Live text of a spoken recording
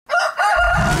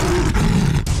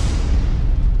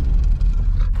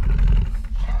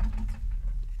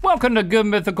Welcome to Good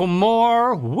Mythical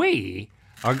More. We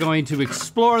are going to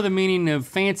explore the meaning of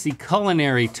fancy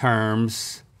culinary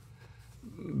terms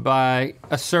by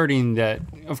asserting that,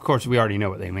 of course, we already know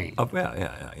what they mean. Oh,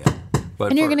 yeah. But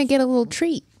And you're gonna get a little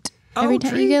treat. Every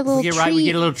time you get a little treat. We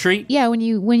get a little treat? Yeah, when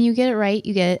you get it right,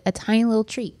 you get a tiny little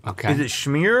treat. Okay. Is it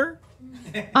schmear?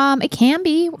 It can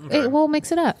be. We'll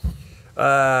mix it up.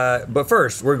 But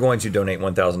first, we're going to donate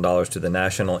 $1,000 to the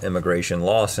National Immigration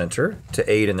Law Center to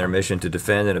aid in their mission to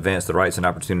defend and advance the rights and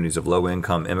opportunities of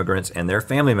low-income immigrants and their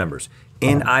family members.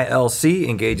 NILC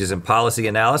engages in policy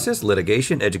analysis,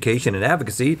 litigation, education, and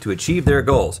advocacy to achieve their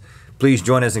goals. Please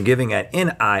join us in giving at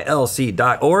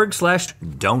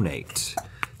nilc.org/donate.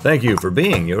 Thank you for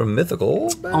being your mythical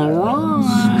best. All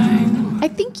right. I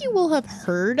think you will have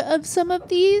heard of some of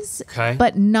these, Okay.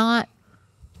 but not,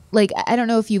 like, I don't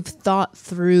know if you've thought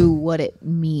through what it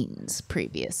means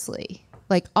previously.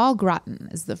 Like, au gratin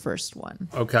is the first one.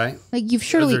 Okay. Like, you've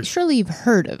surely you've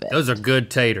heard of it. Those are good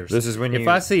taters. This is when if you-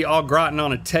 I see au gratin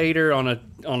on a tater on a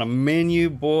menu,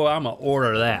 boy, I'm gonna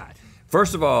order that.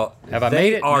 First of all, Have I they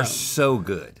made it? are No. so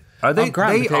good. Are they? Au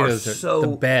gratin They are potatoes are so the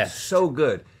best. So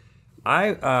good.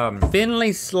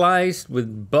 Thinly sliced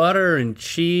with butter and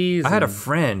cheese. I had a and-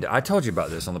 friend. I told you about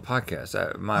this on the podcast.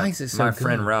 Why is it so my good?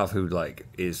 friend Ralph, who like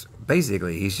is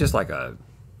basically he's just like a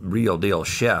real deal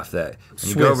chef. That when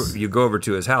Swiss. you go over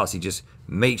to his house, he just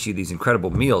makes you these incredible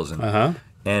meals. And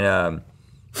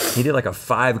he did like a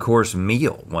 5-course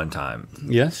meal one time,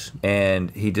 Yes. and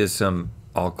he did some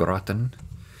au gratin,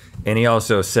 and he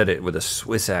also said it with a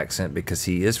Swiss accent because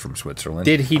he is from Switzerland.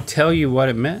 Did he tell you what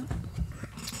it meant?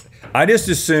 I just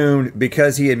assumed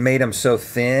because he had made them so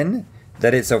thin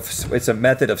that it's a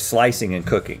method of slicing and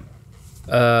cooking.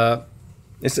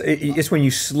 It's when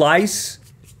you slice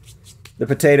the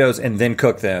potatoes and then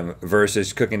cook them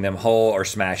versus cooking them whole or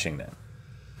smashing them.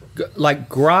 Like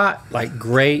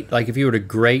grate, like if you were to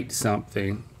grate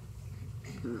something,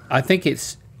 I think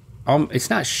it's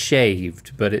not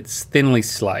shaved, but it's thinly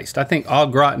sliced. I think au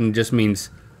gratin just means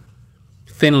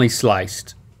thinly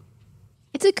sliced.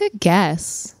 It's a good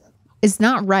guess. It's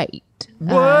not right.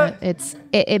 What?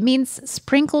 It means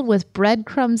sprinkled with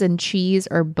breadcrumbs and cheese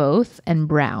or both and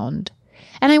browned.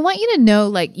 And I want you to know,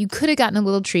 like, you could have gotten a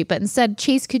little treat, but instead,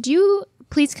 Chase, could you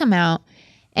please come out?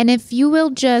 And if you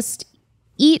will just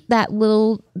eat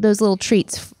those little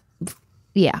treats.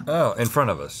 Yeah. Oh, in front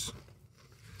of us.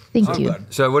 Thank you.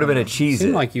 So it would have been a cheese.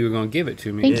 Seemed like you were going to give it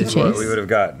to me. Thank you, is what Chase. we would have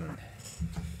gotten.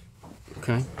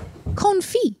 Okay.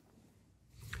 Confit.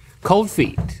 Cold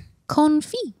feet.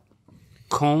 Confit.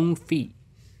 Confit.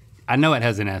 I know it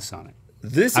has an S on it.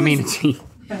 This. I mean,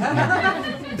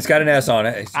 it's got an S on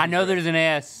it. I know there's an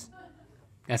S.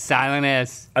 A silent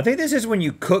S. I think this is when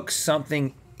you cook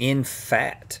something in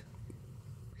fat.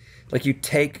 Like you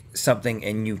take something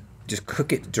and you just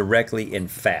cook it directly in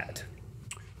fat.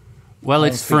 Well,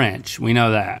 it's Confit. French. We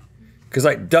know that. Because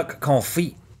like duck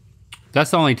confit.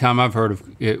 That's the only time I've heard of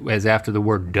it as after the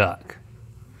word duck.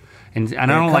 And I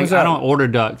comes I out- don't order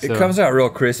duck. So. It comes out real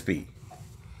crispy.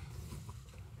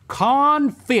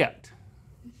 Confit.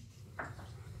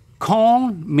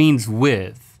 Con means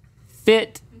with.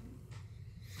 Fit.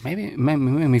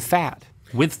 Maybe fat.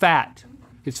 With fat.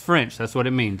 It's French. That's what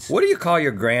it means. What do you call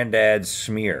your granddad's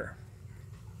smear?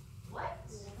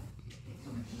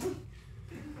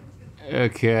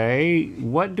 Okay.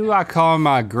 What do I call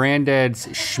my granddad's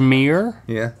schmear?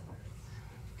 Yeah.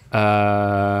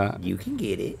 You can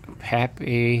get it. Pap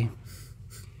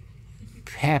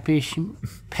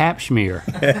schmear.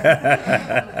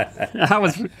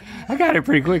 I got it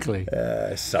pretty quickly.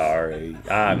 Sorry.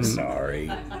 I'm sorry.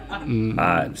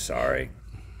 I'm sorry.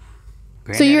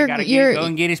 So you're Go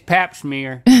and get his pap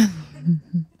smear.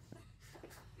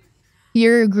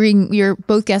 you're agreeing. You're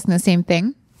both guessing the same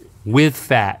thing, With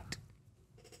fat.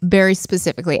 very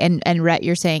specifically. And Rhett,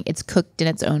 you're saying it's cooked in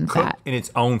its own fat. In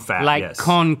its own fat, Like yes.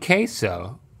 con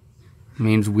queso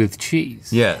means with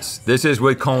cheese. Yes, this is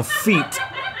with confit.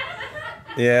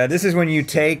 Yeah, this is when you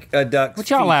take a duck's What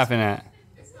y'all feet. laughing at?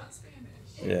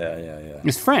 Yeah.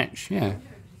 It's French, yeah.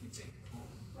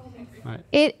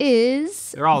 It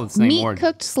is They're all the same meat origin.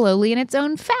 cooked slowly in its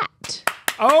own fat.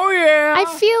 Oh yeah. I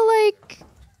feel like,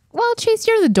 well, Chase,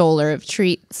 you're the doler of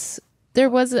treats.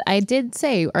 I did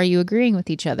say, are you agreeing with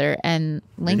each other? And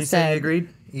Link Did he say said, he agreed?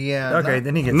 Yeah. Okay,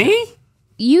 then he gets Me? it.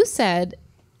 you said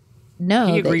no,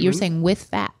 He that agreed you're with me. saying with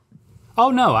fat. Oh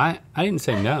no, I didn't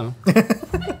say no.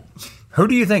 Who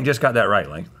do you think just got that right,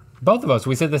 Link? Both of us,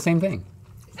 we said the same thing.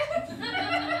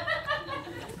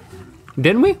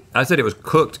 Didn't we? I said it was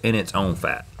cooked in its own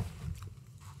fat.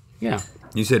 Yeah.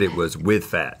 You said it was with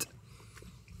fat.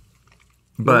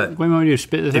 But We want you to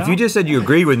spit this if out? you just said you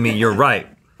agreed with me, you're right.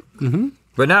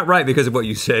 But not right because of what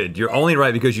you said. You're only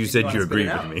right because you said you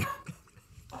agreed with me.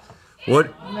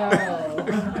 What?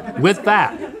 With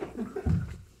that.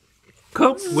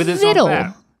 Cooked with its own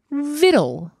fat.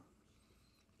 Vittle.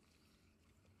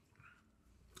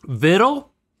 Vittle?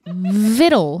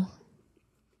 Vittle.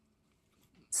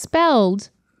 Spelled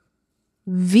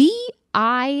Victual.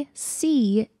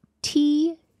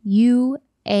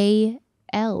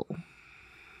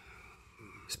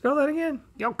 Spell that again.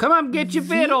 Yo, come on, get your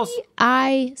vittles.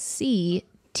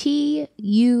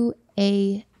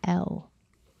 Victual.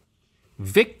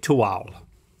 Victual.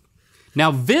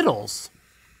 Now, vittles.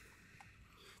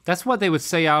 That's what they would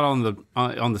say out on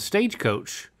the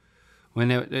stagecoach when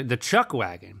the chuck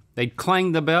wagon. They'd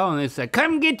clang the bell and they'd say,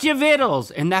 "Come get your vittles,"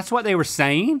 and that's what they were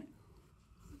saying.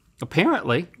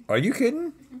 Apparently. Are you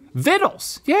kidding?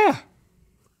 Vittles, yeah.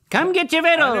 Come get your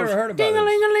vittles. I never heard about this.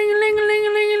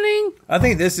 Ding-a-ling-a-ling-a-ling-a-ling-a-ling. I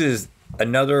think this is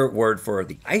another word for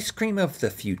the ice cream of the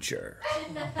future.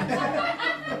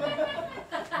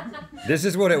 This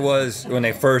is what it was when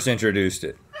they first introduced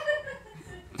it.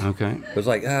 Okay. It was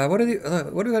like, what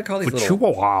do I call these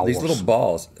little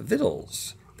balls?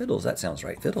 Vittles. Vittles, that sounds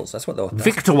right. Vittles, that's what they'll...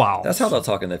 Victuals. That's how they'll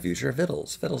talk in the future.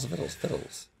 Vittles.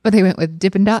 But they went with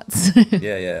Dippin' Dots.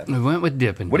 Yeah. We went with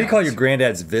Dippin' What do you call your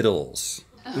granddad's vittles?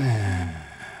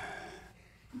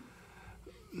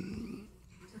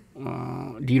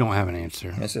 You don't have an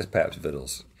answer. It's just Pabst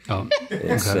Vittles. Oh,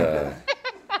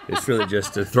 It's really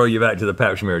just to throw you back to the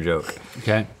Pap Schmear joke.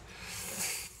 okay.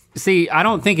 See, I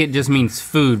don't think it just means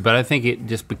food, but I think it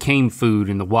just became food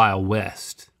in the Wild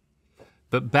West.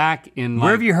 But back in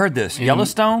Where have you heard this?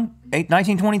 Yellowstone?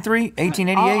 1923?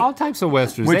 1888? all types of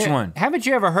Westerns. Which one? Haven't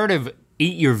you ever heard of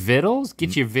eat your vittles?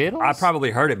 Get your vittles? I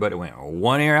probably heard it, but it went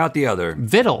one ear out the other.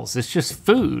 Vittles, it's just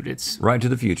food. It's Right to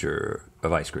the future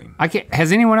of ice cream.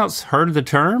 Has anyone else heard of the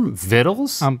term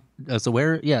vittles? As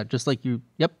aware, yeah, just like you.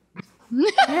 Yep.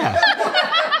 Yeah.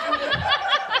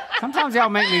 Sometimes y'all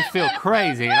make me feel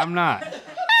crazy, and I'm not.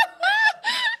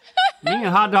 Me and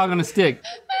hot dog on a stick.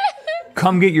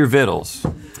 Come get your vittles.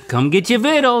 Come get your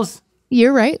vittles.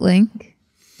 You're right, Link.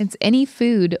 It's any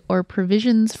food or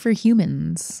provisions for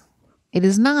humans. It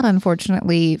is not,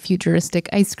 unfortunately, futuristic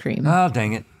ice cream. Oh,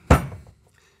 dang it.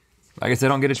 I guess I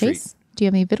don't get a treat. Chase, do you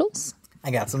have any vittles?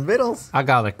 I got some vittles. I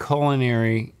got a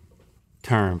culinary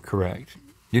term correct.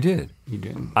 You did. You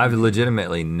didn't. I've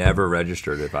legitimately never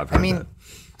registered if I've heard that.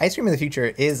 Ice cream of the future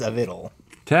is a vittle.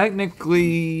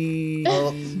 Technically,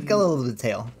 Well, got a little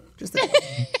detail. Just a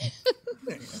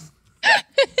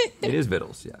it is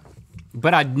vittles, yeah.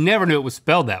 But I never knew it was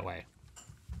spelled that way.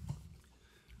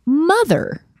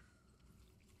 Mother.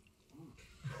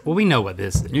 Well, we know what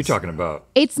this is. You're talking about.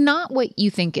 It's not what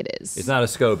you think it is. It's not a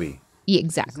SCOBY. Yeah,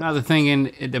 exactly. Another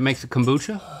thing that makes a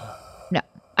kombucha? No.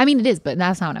 I mean, it is, but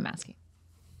that's not what I'm asking.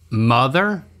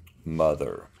 Mother?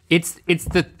 It's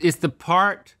the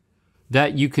part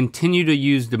that you continue to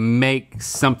use to make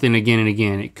something again and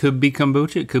again. It could be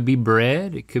kombucha, it could be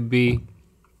bread, it could be...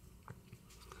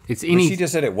 It's any... But she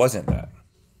just said it wasn't that.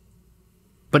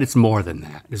 But it's more than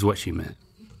that, is what she meant.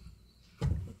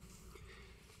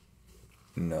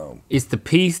 No. It's the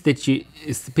piece that you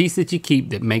keep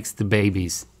that makes the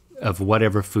babies of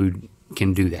whatever food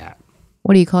can do that.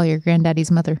 What do you call your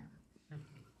granddaddy's mother?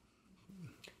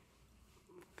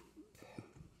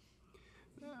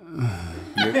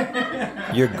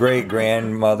 Your great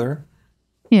grandmother.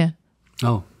 Yeah.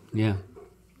 Oh, yeah.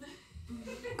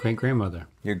 Great grandmother.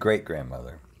 Your great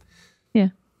grandmother. Yeah.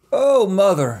 Oh,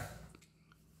 mother.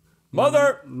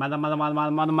 Mother.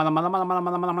 Mother.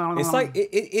 It's like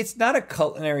it's not a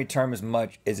culinary term as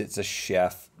much as it's a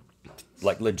chef,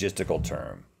 like logistical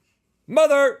term.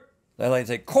 Mother. They like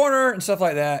say corner and stuff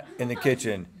like that in the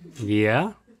kitchen.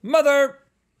 Yeah. Mother.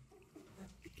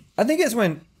 I think it's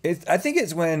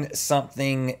when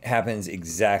something happens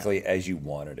exactly as you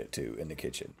wanted it to in the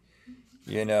kitchen.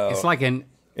 You know, It's like a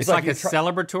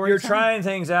celebratory. You're time? trying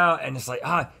things out, and it's like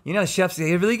chefs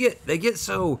they get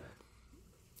so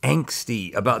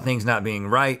angsty about things not being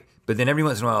right, but then every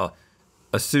once in a while,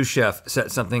 a sous chef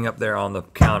sets something up there on the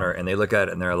counter, and they look at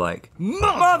it and they're like,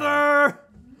 "Mother,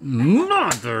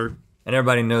 Mother." and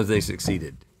everybody knows they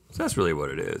succeeded. So that's really what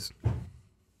it is.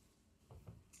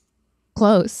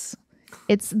 Close.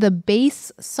 It's the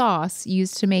base sauce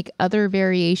used to make other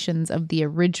variations of the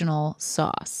original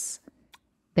sauce.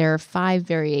 There are 5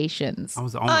 variations.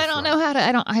 I don't know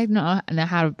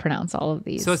how to pronounce all of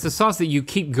these. So it's the sauce that you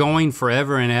keep going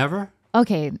forever and ever?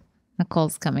 Okay,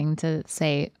 Nicole's coming to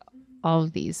say all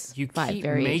of these You 5 keep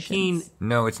variations.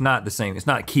 No, it's not the same. It's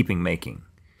not keeping making.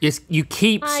 You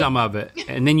keep some of it,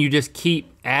 and then you just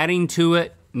keep adding to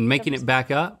it and making it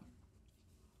back up?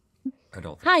 I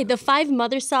don't. Hi, the 5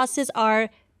 mother sauces are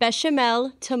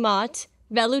bechamel, tomate,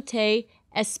 velouté,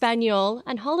 espagnole,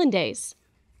 and hollandaise.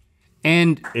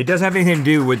 And It doesn't have anything to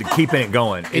do with keeping it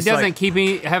going. it doesn't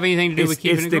have anything to do with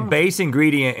keeping It's it the going? base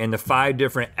ingredient in the 5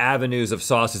 different avenues of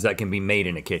sauces that can be made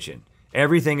in a kitchen.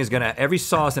 Every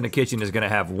sauce in a kitchen is gonna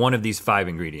have one of these 5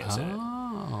 ingredients in it.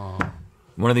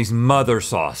 One of these mother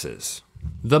sauces.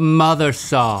 The mother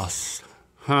sauce.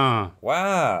 Huh.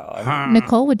 Wow.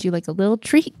 Nicole, would you like a little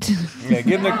treat? Yeah,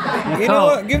 give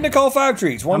Give Nicole 5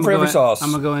 treats, one for every sauce. I'm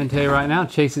gonna go ahead and tell you right now,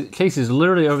 Chase is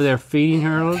literally over there feeding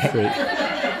her a little treat.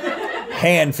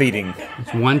 Hand feeding.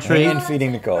 It's one treat. Hand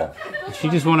feeding Nicole. She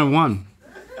just wanted one.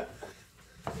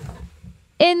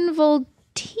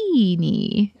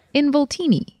 Involtini.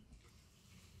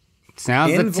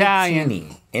 Sounds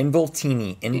Italian.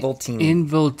 Involtini.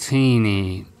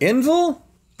 Involtini.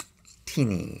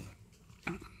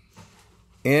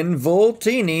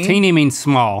 Involtini. Teeny means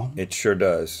small. It sure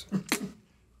does.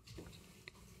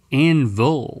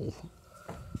 Invol.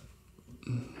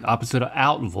 Opposite of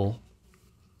outvol.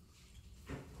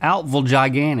 Outvol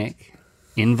gigantic.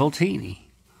 Involtini.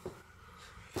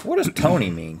 What does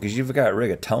Tony mean? Because you've got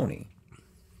rigatoni.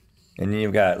 And then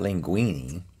you've got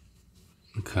linguine.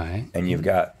 Okay. And you've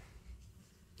got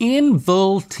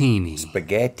Involtini.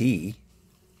 spaghetti.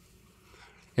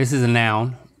 This is a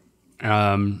noun.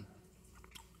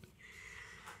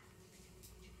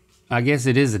 I guess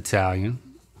it is Italian.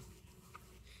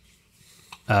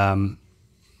 I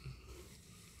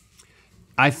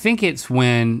think it's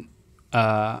when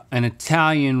an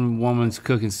Italian woman's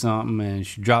cooking something and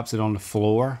she drops it on the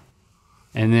floor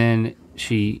and then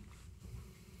she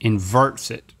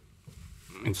inverts it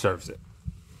and serves it.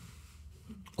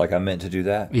 Like I meant to do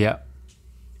that? Yeah.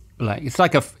 It's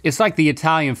like the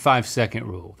Italian 5-second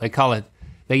rule. They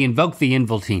invoke the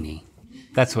involtini.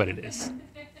 That's what it is.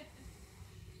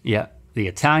 Yeah, the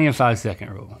Italian 5-second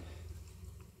rule.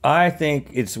 I think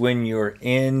it's when you're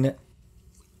in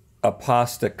a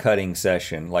pasta cutting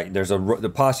session. Like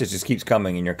the pasta just keeps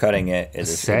coming and you're cutting it at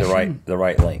the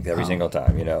right length every single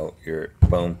time. You know, you're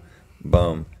boom,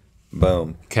 boom,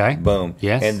 boom, Okay. boom.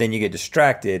 Yes. And then you get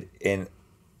distracted and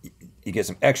you get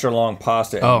some extra long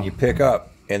pasta and you pick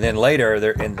up. And then later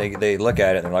they look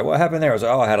at it and they're like, what happened there? I was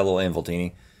like, I had a little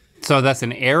involtini. So that's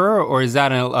an error, or is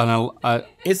that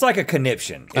It's like a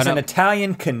conniption. It's an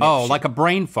Italian conniption. oh, like a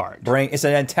brain fart? It's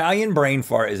an Italian brain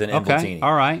fart is an Okay, involtini.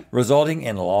 all right. Resulting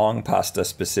in long pasta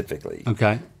specifically.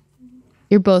 Okay.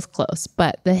 You're both close,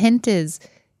 but the hint is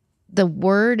the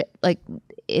word, like,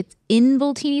 it's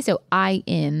involtini, so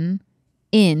in.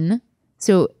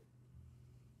 So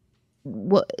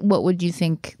what would you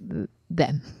think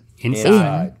then?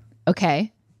 Inside.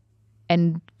 Okay.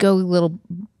 And go a little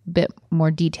bit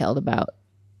more detailed about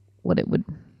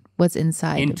what's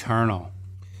inside. Internal.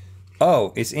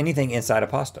 Oh, it's anything inside a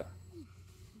pasta.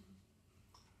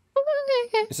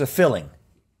 Okay. It's a filling.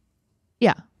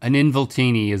 Yeah. An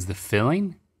involtini is the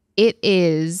filling? It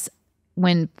is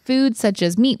when food such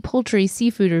as meat, poultry,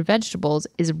 seafood, or vegetables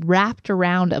is wrapped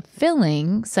around a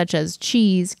filling such as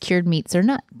cheese, cured meats, or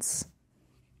nuts.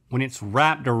 When it's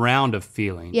wrapped around a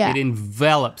filling, Yeah. it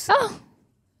envelops it. Oh.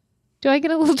 Do I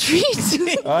get a little treat?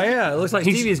 Oh yeah, it looks like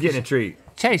Stevie's getting a treat.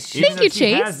 Chase, Thank you,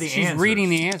 Chase. she's reading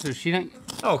the answers. She don't.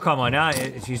 Oh come on, now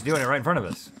she's doing it right in front of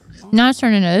us. Now it's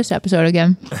turning into this episode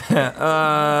again.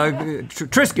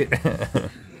 Triscuit.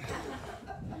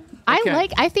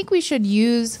 I think we should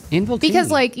use Involtini. because,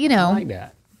 like, you I know, like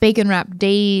that. bacon wrapped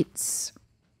dates,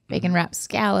 bacon wrapped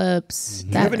scallops.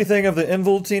 Do you have anything of the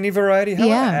involtini variety? How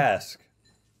Yeah. I ask?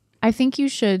 I think you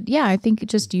should. Yeah, I think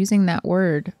just using that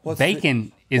word. What's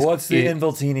Bacon is. What's the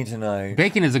involtini tonight?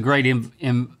 Bacon is a great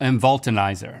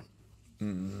involtinizer.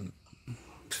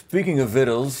 Speaking of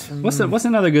victuals, What's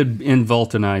another good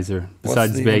involtinizer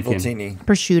besides what's the bacon? involtini?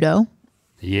 Prosciutto.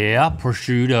 Yeah,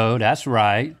 prosciutto. That's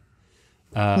right.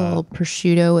 A little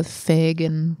prosciutto with fig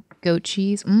and goat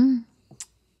cheese.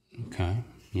 Okay.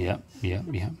 Yep.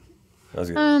 That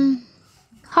was good.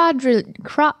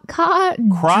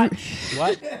 Crotch.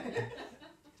 What?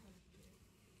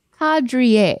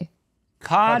 Cadrier.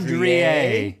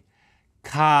 Cadrier.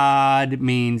 Cod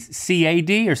means CAD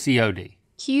or COD?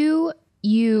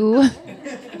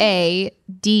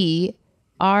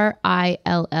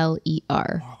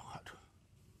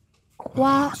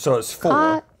 Quadriler. So it's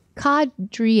 4.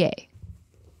 Cadrier.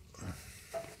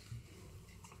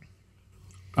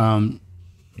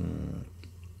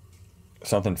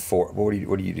 Something 4. What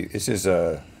do you do?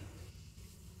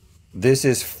 This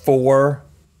is 4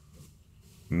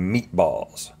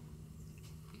 meatballs.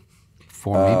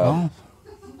 4 meatballs?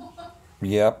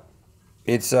 Yep.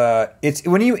 It's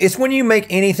when you make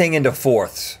anything into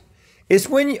fourths. It's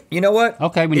when you know what?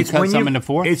 Okay, when you cut something into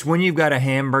four? It's when you've got a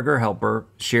hamburger helper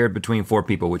shared between 4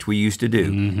 people, which we used to do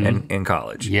in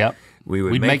college. Yep.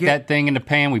 We'd make that thing in the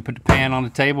pan. We put the pan on the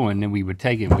table, and then we would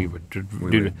take it. And we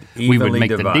would make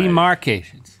divide. the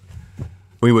demarcations.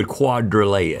 We would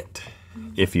quadrillate it,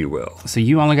 if you will. So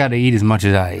you only got to eat as much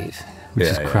as I eat, which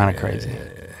is kind of crazy.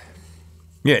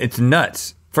 Yeah, it's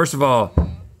nuts. First of all,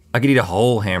 I could eat a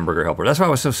whole hamburger helper. That's why I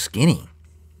was so skinny.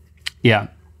 Yeah.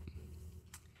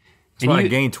 That's why I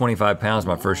gained 25 pounds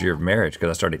my first year of marriage,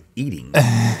 because I started eating.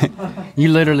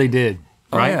 You literally did,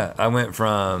 right? Oh, yeah, I went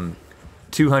from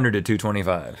 200 to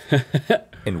 225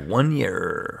 in 1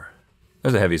 year. That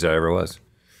was the heaviest I ever was.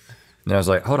 And I was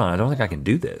like, hold on, I don't think I can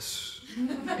do this.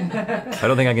 I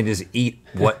don't think I can just eat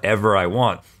whatever I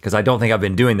want, because I don't think I've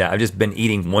been doing that. I've just been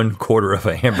eating 1/4 of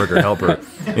a hamburger helper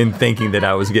and thinking that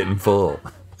I was getting full.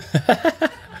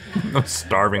 I'm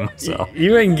starving myself.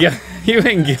 You ain't go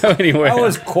anywhere. I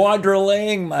was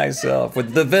quadrillaying myself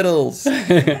with the victuals.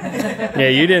 Yeah,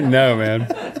 you didn't know, man.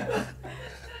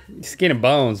 Skin and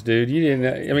bones, dude. You didn't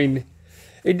know. I mean,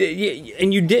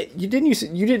 you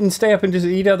didn't stay up and just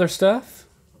eat other stuff.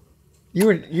 You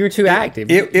were too active.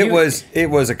 It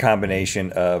was a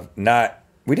combination of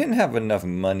we didn't have enough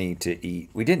money to eat.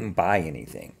 We didn't buy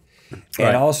anything. Right.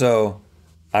 And also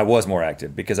I was more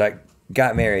active because I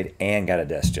got married and got a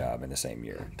desk job in the same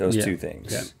year. Those two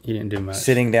things. Yeah, you didn't do much.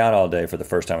 Sitting down all day for the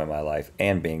first time in my life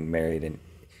and being married, and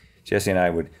Jesse and I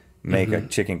would make a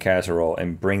chicken casserole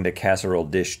and bring the casserole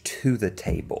dish to the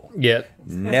table. Yeah.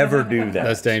 Never do that.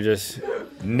 That's dangerous.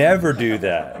 Never do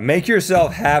that. Make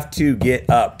yourself have to get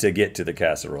up to get to the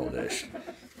casserole dish.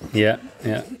 Yeah,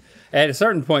 yeah. At a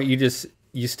certain point,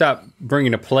 you stop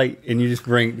bringing a plate and you just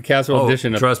bring the casserole dish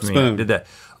and a trust spoon. me, I did that.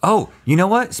 Oh, you know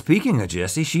what? Speaking of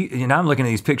Jessie, I'm looking at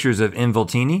these pictures of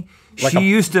involtini. Like she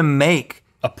used to make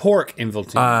a pork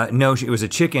involtini. no, it was a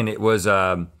chicken. It was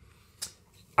I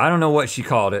don't know what she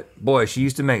called it. Boy, she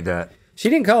used to make that. She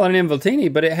didn't call it an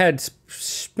involtini, but it had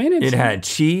spinach. It had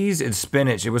cheese and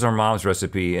spinach. It was our mom's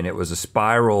recipe, and it was a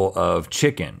spiral of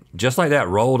chicken, just like that,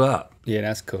 rolled up. Yeah,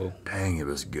 that's cool. Dang, it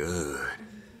was good.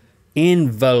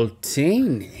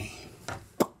 Involtini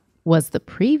was the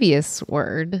previous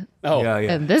word. Oh, Yeah.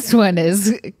 And this one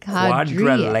is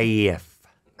quadrille.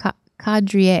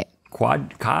 Quadrille.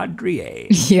 Quadrille. Quadrille.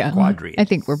 Yeah. Quadrille. I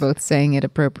think we're both saying it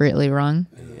appropriately wrong.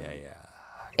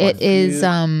 It is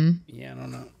yeah, I don't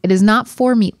know. it is not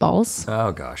for meatballs.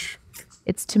 Oh, gosh.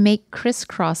 It's to make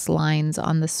crisscross lines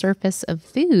on the surface of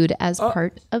food as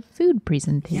part of food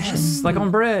presentation. It's like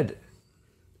on bread.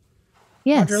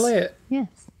 Yes. Quadrille it. Yes.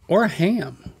 Or a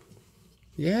ham.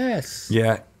 Yes.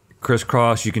 Yeah,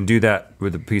 crisscross. You can do that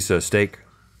with a piece of steak.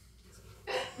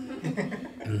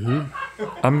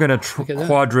 I'm going to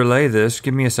quadrille this.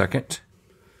 Give me a second.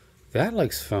 That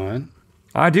looks fun.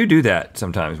 I do that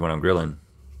sometimes when I'm grilling.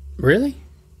 Really?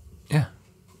 Yeah.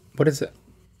 What is it?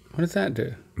 What does that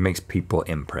do? Makes people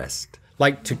impressed.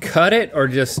 Like to cut it or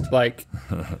just like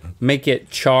make it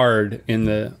charred in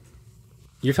the...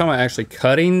 You're talking about actually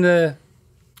cutting the...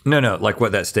 No, like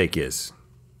what that steak is.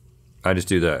 I just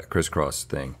do that crisscross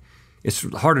thing. It's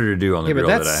harder to do on the Yeah, but grill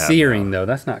that I that's have searing now. though.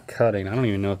 That's not cutting. I don't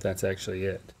even know if that's actually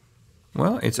it.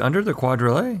 Well, it's under the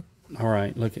quadrille. All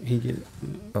right, look at he get it.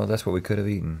 Oh, that's what we could have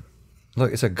eaten.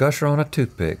 Look, it's a gusher on a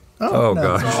toothpick. Oh, no,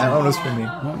 gosh. That one was for me.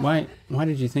 Why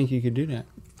did you think you could do that?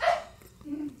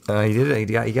 He did it.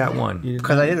 He got one.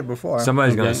 Because I did it before.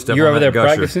 Somebody's going to step You're on over that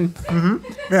there gusher. practicing?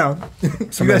 Yeah. You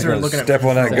Somebody's guys are going to looking at step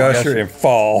on that gusher and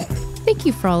fall. Thank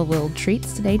you for all the little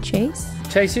treats today, Chase.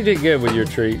 Chase, you did good with your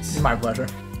treats. My pleasure.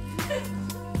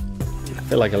 I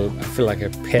feel like a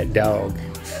pet dog.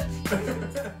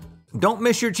 Don't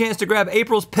miss your chance to grab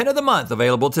April's Pin of the Month,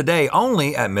 available today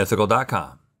only at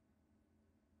mythical.com.